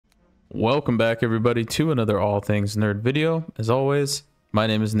Welcome back everybody to another All Things Nerd video. As always, my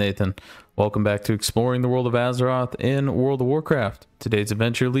name is Nathan. Welcome back to exploring the world of Azeroth in World of Warcraft. Today's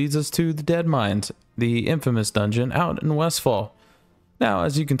adventure leads us to the Deadmines, the infamous dungeon out in Westfall. Now,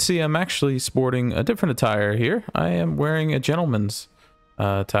 as you can see, I'm actually sporting a different attire here. I am wearing a gentleman's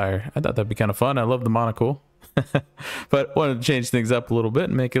attire. I thought that'd be kind of fun. I love the monocle. But wanted to change things up a little bit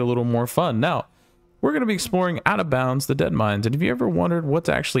and make it a little more fun. Now, we're going to be exploring out of bounds the Deadmines, and if you ever wondered what's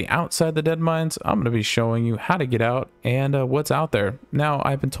actually outside the Deadmines, I'm going to be showing you how to get out and what's out there. Now,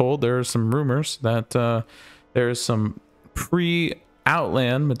 I've been told there are some rumors that there's some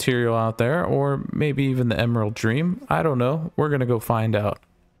pre-Outland material out there, or maybe even the Emerald Dream. I don't know. We're going to go find out.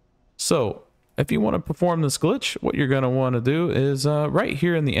 So, if you want to perform this glitch, what you're going to want to do is right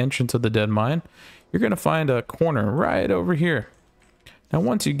here in the entrance of the Deadmine, you're going to find a corner right over here. Now,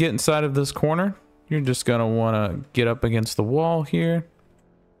 once you get inside of this corner, you're just going to want to get up against the wall here.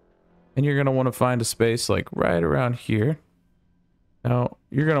 And you're going to want to find a space like right around here. Now,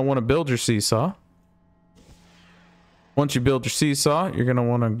 you're going to want to build your seesaw. Once you build your seesaw, you're going to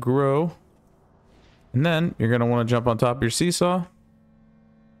want to grow. And then you're going to want to jump on top of your seesaw.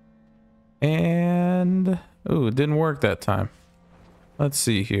 And, ooh, it didn't work that time. Let's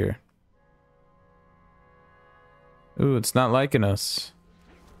see here. Ooh, it's not liking us.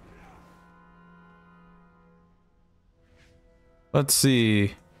 Let's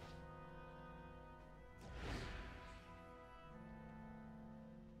see.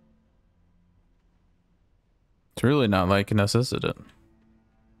 It's really not liking us, isn't it?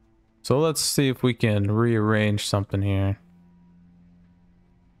 So let's see if we can rearrange something here.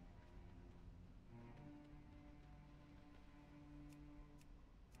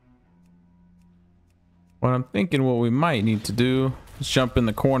 What I'm thinking what we might need to do is jump in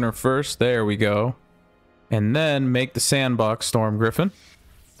the corner first. There we go. And then make the sandbox Storm Griffin.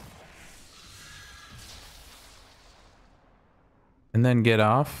 And then get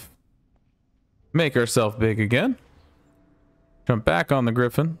off. Make ourselves big again. Jump back on the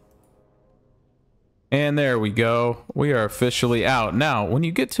Griffin. And there we go. We are officially out. Now, when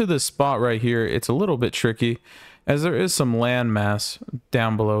you get to this spot right here, it's a little bit tricky, as there is some landmass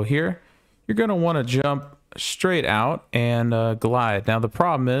down below here. You're going to want to jump straight out and glide. Now, the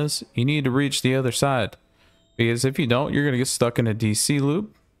problem is you need to reach the other side, because if you don't, you're going to get stuck in a DC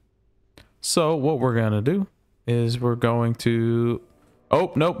loop. So what we're going to do is we're going to...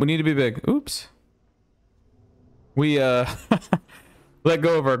 Oh, nope, we need to be big. Oops. We let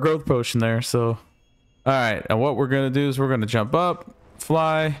go of our growth potion there, so... Alright, and what we're going to do is we're going to jump up,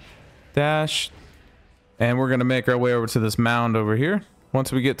 fly, dash, and we're going to make our way over to this mound over here.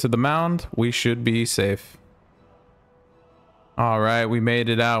 Once we get to the mound, we should be safe. Alright, we made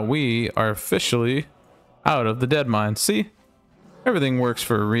it out. We are officially out of the Deadmines. See? Everything works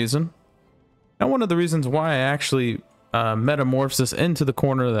for a reason. Now, one of the reasons why I actually metamorphosed this into the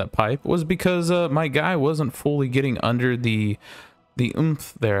corner of that pipe was because my guy wasn't fully getting under the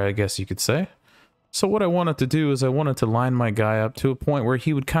oomph there, I guess you could say. So what I wanted to do is I wanted to line my guy up to a point where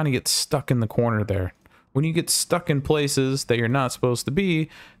he would kind of get stuck in the corner there. When you get stuck in places that you're not supposed to be,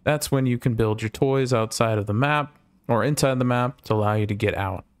 that's when you can build your toys outside of the map or inside the map to allow you to get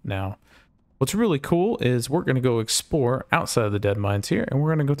out. Now, what's really cool is we're going to go explore outside of the Deadmines here, and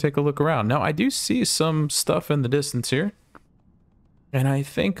we're going to go take a look around. Now, I do see some stuff in the distance here, and I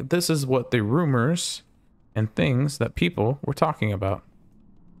think this is what the rumors and things that people were talking about.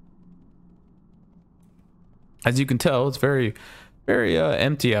 As you can tell, it's very, very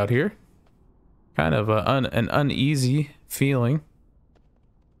empty out here. Kind of an uneasy feeling.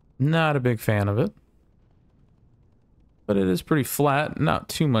 Not a big fan of it. But it is pretty flat, not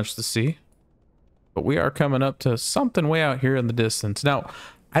too much to see. But we are coming up to something way out here in the distance. Now,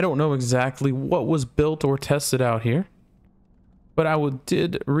 I don't know exactly what was built or tested out here. But I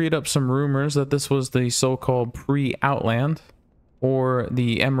did read up some rumors that this was the so-called pre-Outland, or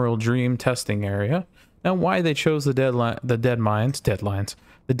the Emerald Dream testing area. Now, why they chose the Deadmines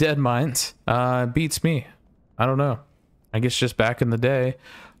beats me. I don't know. I guess just back in the day,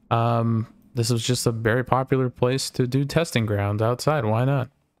 this was just a very popular place to do testing grounds outside. Why not?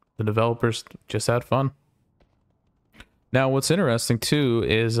 The developers just had fun. Now, what's interesting too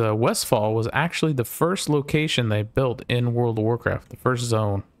is Westfall was actually the first location they built in World of Warcraft, the first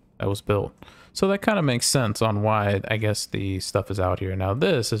zone that was built. So that kind of makes sense on why I guess the stuff is out here. Now,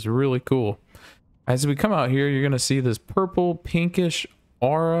 this is really cool. As we come out here, you're going to see this purple, pinkish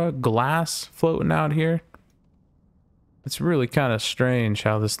aura glass floating out here. It's really kind of strange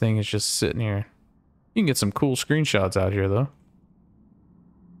how this thing is just sitting here. You can get some cool screenshots out here, though.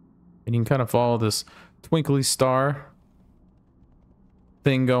 And you can kind of follow this twinkly star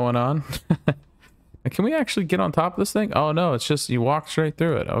thing going on. Can we actually get on top of this thing? Oh no, it's just you walk straight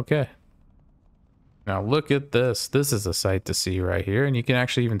through it. Okay. Now look at this. This is a sight to see right here, and you can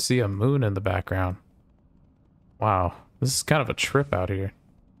actually even see a moon in the background. Wow, this is kind of a trip out here.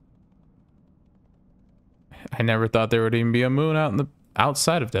 I never thought there would even be a moon out in the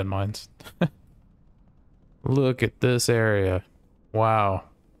outside of Deadmines. Look at this area. Wow.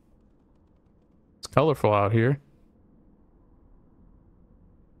 It's colorful out here.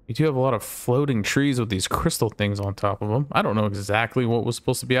 You do have a lot of floating trees with these crystal things on top of them. I don't know exactly what was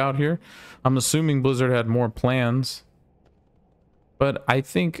supposed to be out here. I'm assuming Blizzard had more plans. But I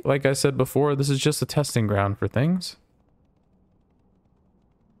think, like I said before, this is just a testing ground for things.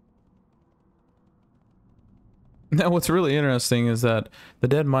 Now, what's really interesting is that the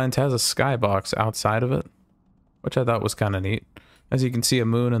Deadmines has a skybox outside of it, which I thought was kind of neat. As you can see, a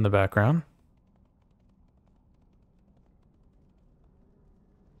moon in the background.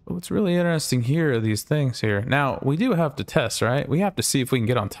 But what's really interesting here are these things here. Now, we do have to test, right? We have to see if we can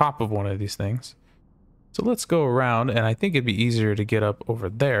get on top of one of these things. So let's go around, and I think it'd be easier to get up over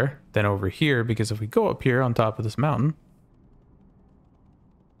there than over here, because if we go up here on top of this mountain,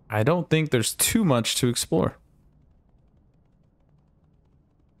 I don't think there's too much to explore.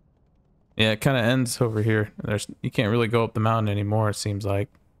 Yeah, it kind of ends over here. You can't really go up the mountain anymore, it seems like.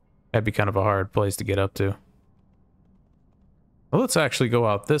 That'd be kind of a hard place to get up to. Well, let's actually go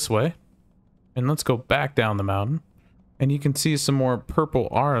out this way. And let's go back down the mountain. And you can see some more purple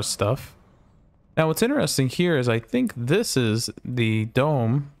aura stuff. Now, what's interesting here is I think this is the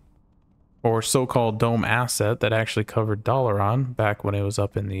dome, or so-called dome asset that actually covered Dalaran back when it was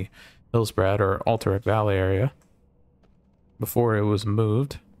up in the Hillsbrad or Alterac Valley area. Before it was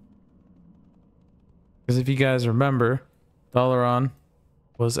moved. Because if you guys remember, Dalaran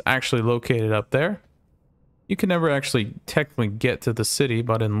was actually located up there. You can never actually technically get to the city,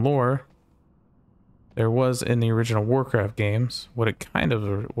 but in lore, there was in the original Warcraft games what it kind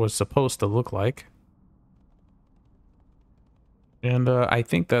of was supposed to look like. And I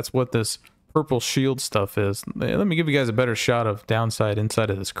think that's what this purple shield stuff is. Let me give you guys a better shot of downside inside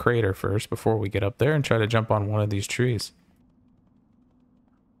of this crater first before we get up there and try to jump on one of these trees.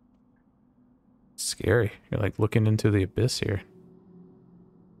 Scary. You're like looking into the abyss here.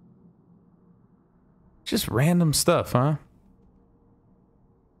 Just random stuff, huh?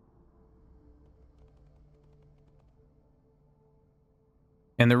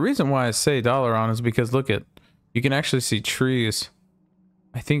 And the reason why I say Dalaran is because look at, you can actually see trees.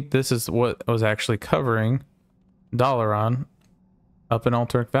 I think this is what was actually covering Dalaran up in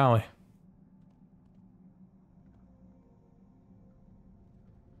Alterac Valley.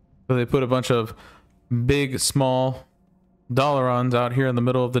 So they put a bunch of big, small Dalarans out here in the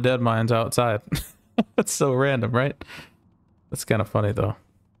middle of the Deadmines outside. That's so random, right? That's kind of funny, though.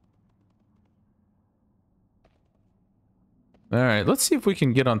 Alright, let's see if we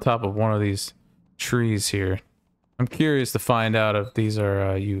can get on top of one of these trees here. I'm curious to find out if these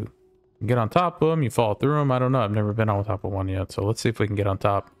are, you get on top of them, you fall through them. I don't know. I've never been on top of one yet, so let's see if we can get on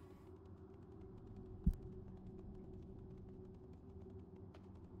top.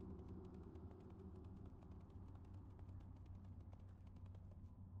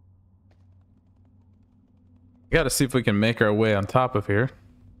 Got to see if we can make our way on top of here.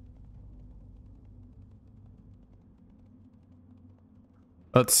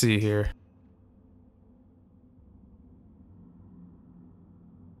 Let's see here.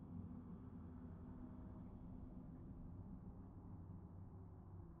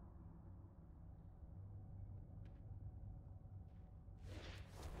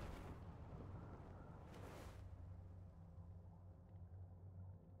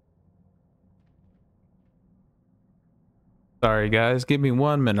 Sorry guys, give me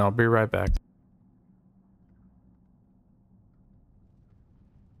 1 minute, I'll be right back.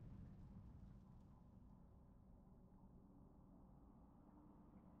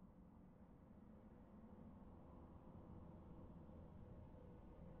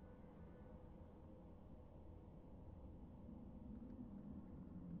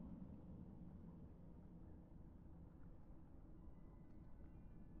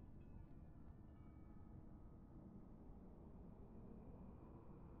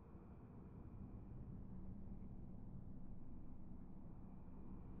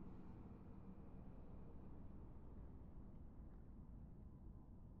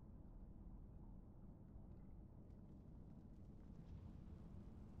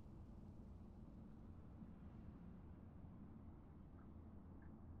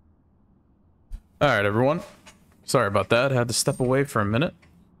 All right, everyone. Sorry about that. I had to step away for a minute.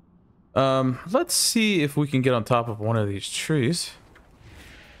 Let's see if we can get on top of one of these trees.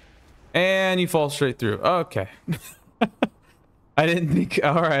 And you fall straight through. Okay. I didn't think,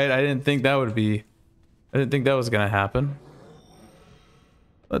 all right, I didn't think that would be, I didn't think that was gonna happen.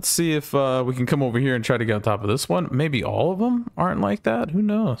 Let's see if we can come over here and try to get on top of this one. Maybe all of them aren't like that. Who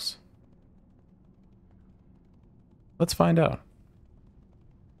knows? Let's find out.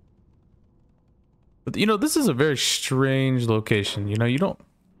 But you know, this is a very strange location. You know, you don't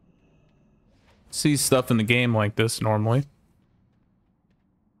see stuff in the game like this normally.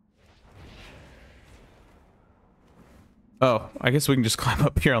 Oh, I guess we can just climb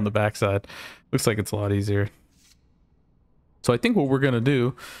up here on the backside. Looks like it's a lot easier. So I think what we're going to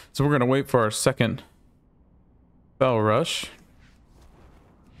do is we're going to wait for our second bell rush.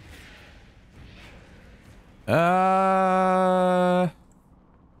 Oh,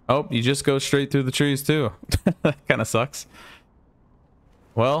 you just go straight through the trees too. That kind of sucks.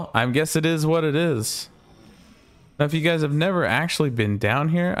 Well, I guess it is what it is. Now, if you guys have never actually been down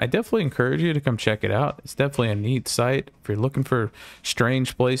here, I definitely encourage you to come check it out. It's definitely a neat site. If you're looking for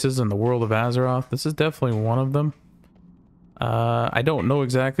strange places in the world of Azeroth, this is definitely one of them. I don't know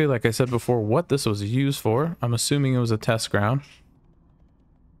exactly, like I said before, what this was used for. I'm assuming it was a test ground.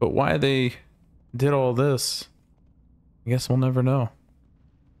 But why they did all this, I guess we'll never know.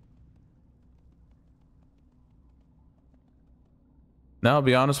 Now, I'll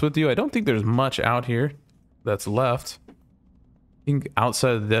be honest with you, I don't think there's much out here that's left. I think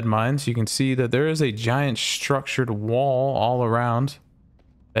outside of the Deadmines, you can see that there is a giant structured wall all around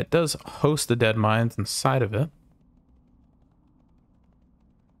that does host the Deadmines inside of it.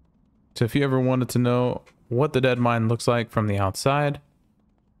 So if you ever wanted to know what the Deadmine looks like from the outside,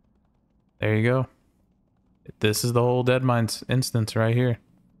 there you go. This is the whole Deadmines instance right here.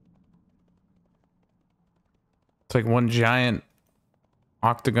 It's like one giant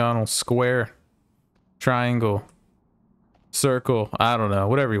octagonal square, triangle, circle, I don't know,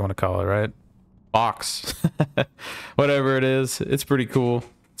 whatever you want to call it, right? Box. Whatever it is, it's pretty cool.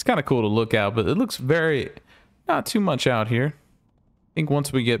 It's kind of cool to look at, but it looks very, not too much out here. I think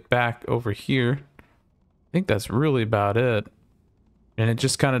once we get back over here, I think that's really about it. And it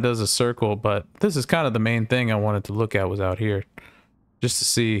just kind of does a circle, but this is kind of the main thing I wanted to look at was out here. Just to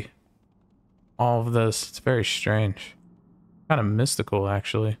see all of this. It's very strange. Kind of mystical,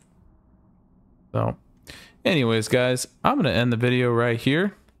 actually. So, anyways, guys, I'm going to end the video right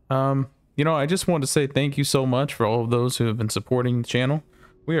here. You know, I just wanted to say thank you so much for all of those who have been supporting the channel.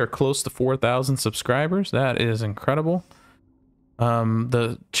 We are close to 4,000 subscribers. That is incredible.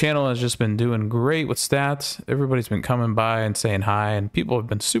 The channel has just been doing great with stats. Everybody's been coming by and saying hi, and people have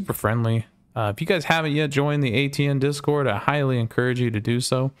been super friendly. If you guys haven't yet joined the ATN Discord, I highly encourage you to do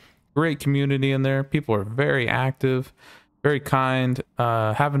so. Great community in there. People are very active, very kind,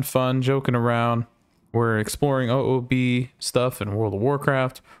 having fun, joking around. We're exploring OOB stuff in World of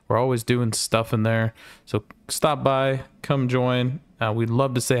Warcraft. We're always doing stuff in there. So stop by, come join. We'd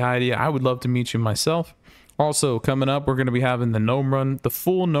love to say hi to you. I would love to meet you myself. Also, coming up, we're going to be having the Gnome Run, the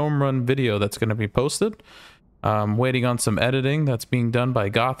full Gnome Run video that's going to be posted. Waiting on some editing that's being done by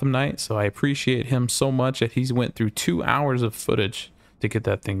Gotham Knight, so I appreciate him so much that he's went through 2 hours of footage to get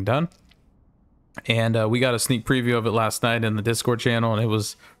that thing done. And we got a sneak preview of it last night in the Discord channel, and it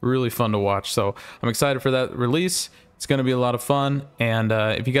was really fun to watch. So I'm excited for that release. It's going to be a lot of fun. And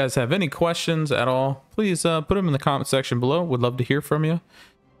if you guys have any questions at all, please put them in the comment section below. Would love to hear from you.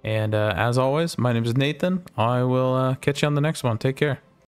 And as always, my name is Nathan. I will catch you on the next one. Take care.